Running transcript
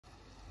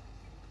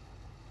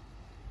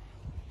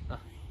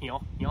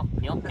Closed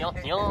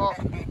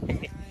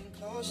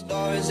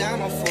doors,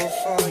 I'm a fool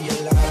for your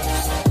love.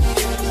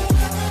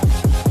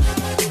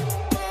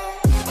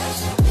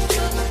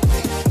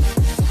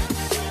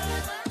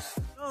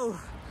 Oh,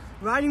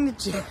 riding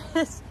the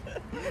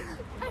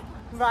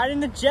riding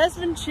the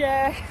Jasmine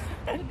chair.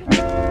 Guys,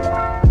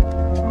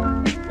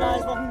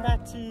 welcome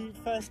back to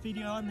first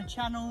video on the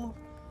channel.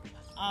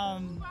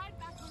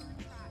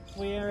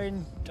 We're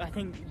in, I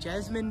think,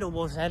 Jasmine or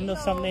Wall's End or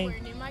something.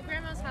 We're near my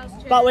grandma's house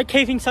too. But we're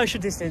keeping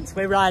social distance.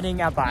 We're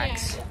riding our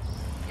bikes.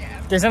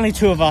 Yeah. There's only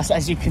two of us,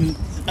 as you can.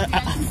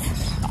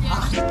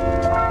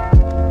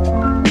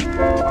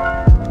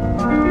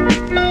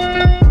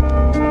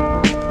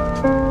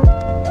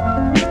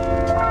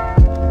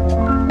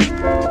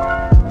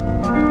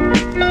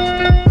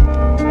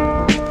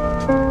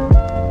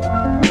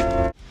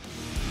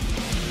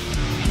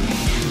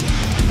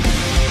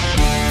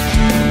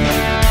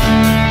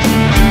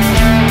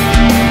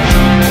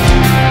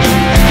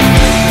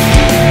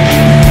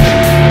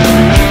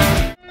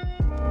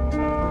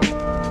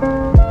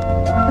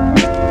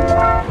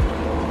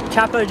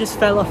 Chapo just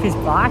fell off his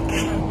bike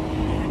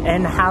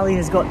and Hallie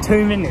has got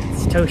 2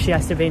 minutes till she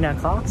has to be in her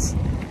class,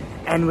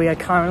 and we are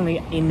currently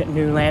in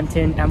New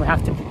Lambton and we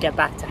have to get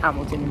back to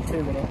Hamilton in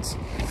 2 minutes.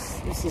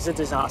 This is a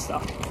disaster.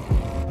 Had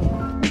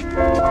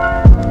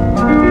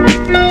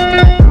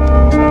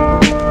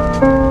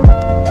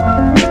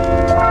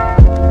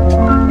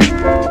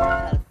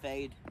a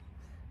fade,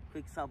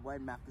 quick subway,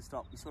 map to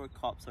stop. We saw a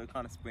cop, so we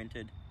kind of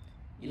sprinted.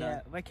 You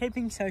know. We're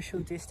keeping social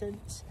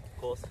distance.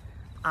 Of course.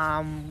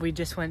 We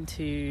just went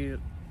to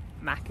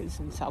Macca's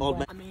and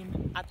Subway. I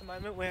mean, at the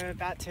moment we're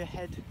about to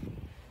head,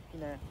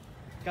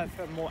 go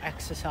for more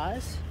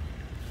exercise,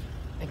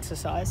 and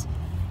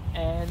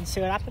see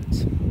what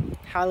happens.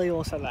 Harley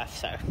also left,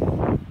 so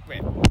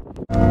rip.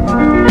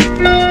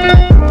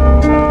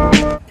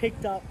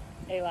 Picked up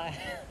Eli.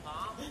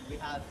 We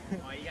have.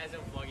 Oh, you guys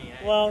are vlogging,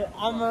 eh? Well,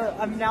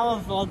 I'm now a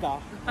vlogger.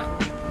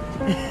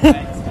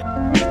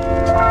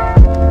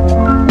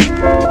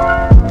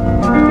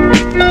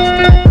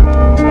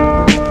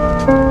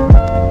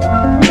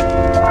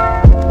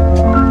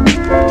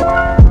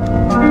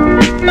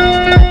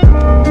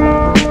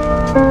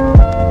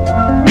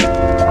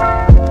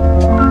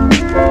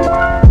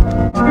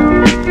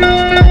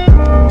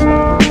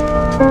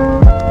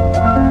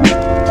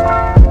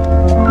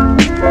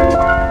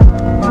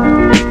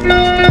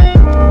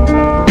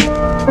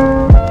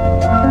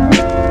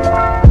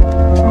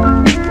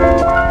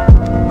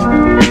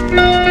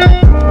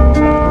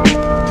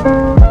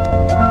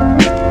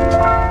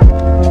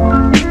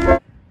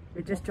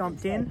 Just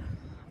jumped in,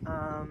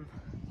 and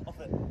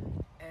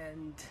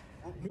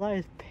Eli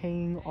is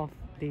peeing off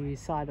the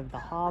side of the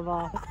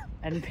harbour,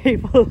 and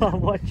people are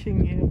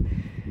watching him.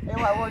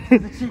 Eli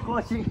watches the chick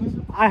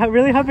watching. I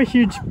really hope a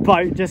huge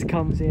boat just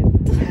comes in.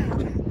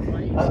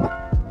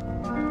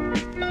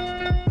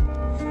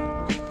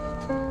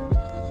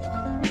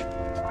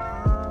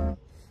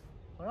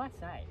 What do I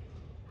say?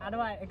 How do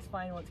I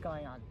explain what's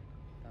going on?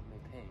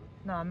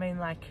 No, I mean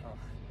like,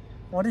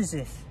 what is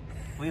this?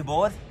 We're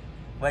bored.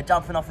 We're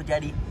jumping off a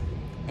jetty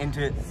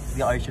into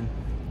the ocean.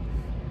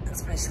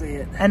 That's basically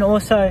it. And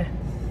also,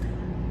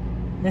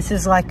 this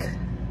is like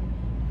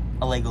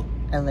Illegal.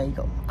 I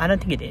don't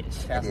think it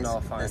is. It is.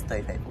 There's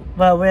 3 people.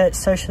 Well, we're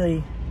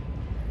socially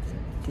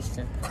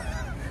distant.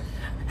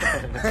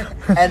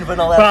 And we're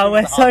not allowed Well, to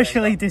we're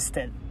socially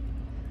distant.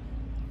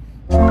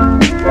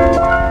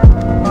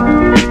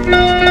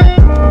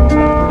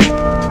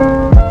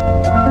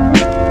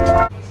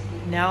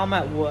 Now I'm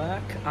at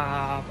work.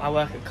 I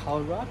work at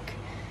Cold Rock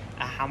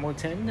at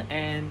Hamilton,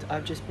 and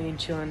I've just been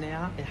chilling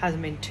out. It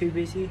hasn't been too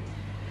busy.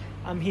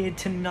 I'm here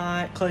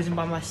tonight closing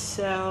by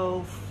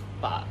myself,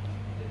 but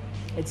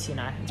it's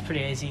it's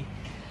pretty easy.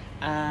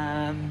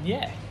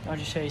 Yeah, I'll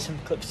just show you some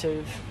clips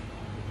of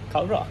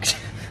Cold Rock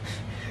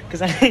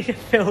because I need to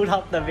build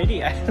up the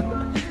video.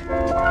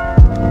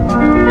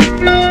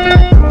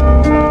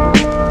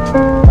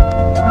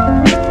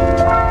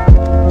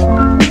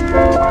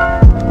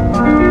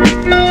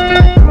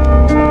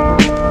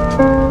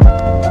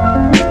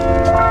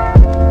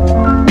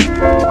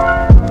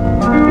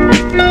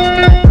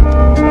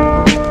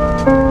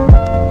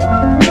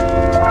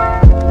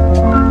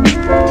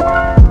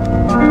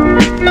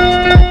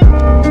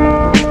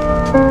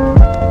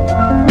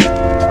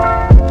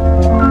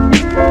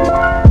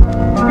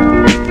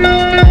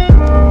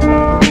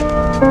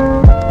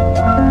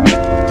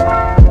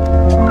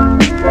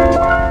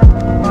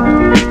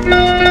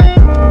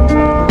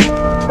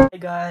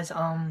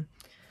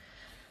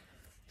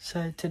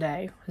 So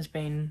today has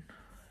been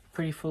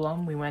pretty full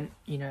on. We went,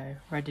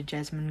 rode to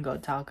Jasmine,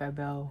 got Taco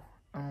Bell,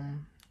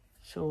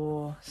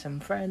 saw some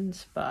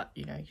friends, but,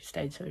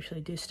 stayed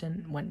socially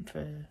distant, went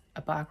for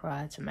a bike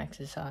ride, some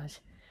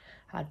exercise,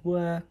 had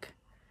work.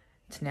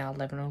 It's now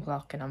 11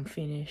 o'clock and I'm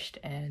finished,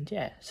 and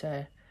yeah,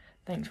 so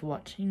thanks for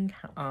watching.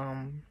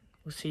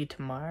 We'll see you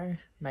tomorrow,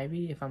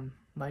 maybe, if I'm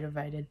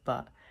motivated,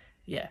 but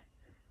yeah,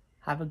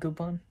 have a good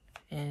one,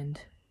 and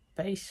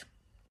peace.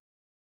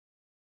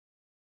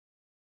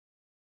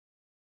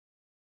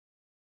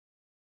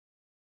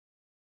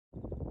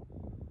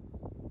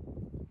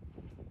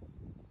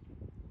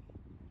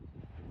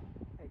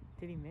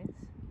 Did he miss?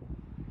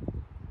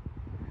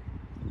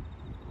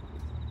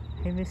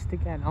 He missed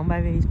again. Oh,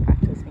 maybe he's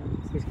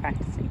practicing. He's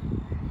practicing.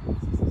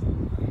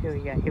 Here we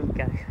go.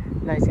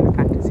 No, he's gonna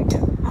practice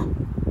again.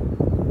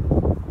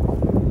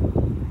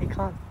 He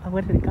can't. Oh,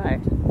 where did it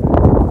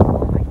go?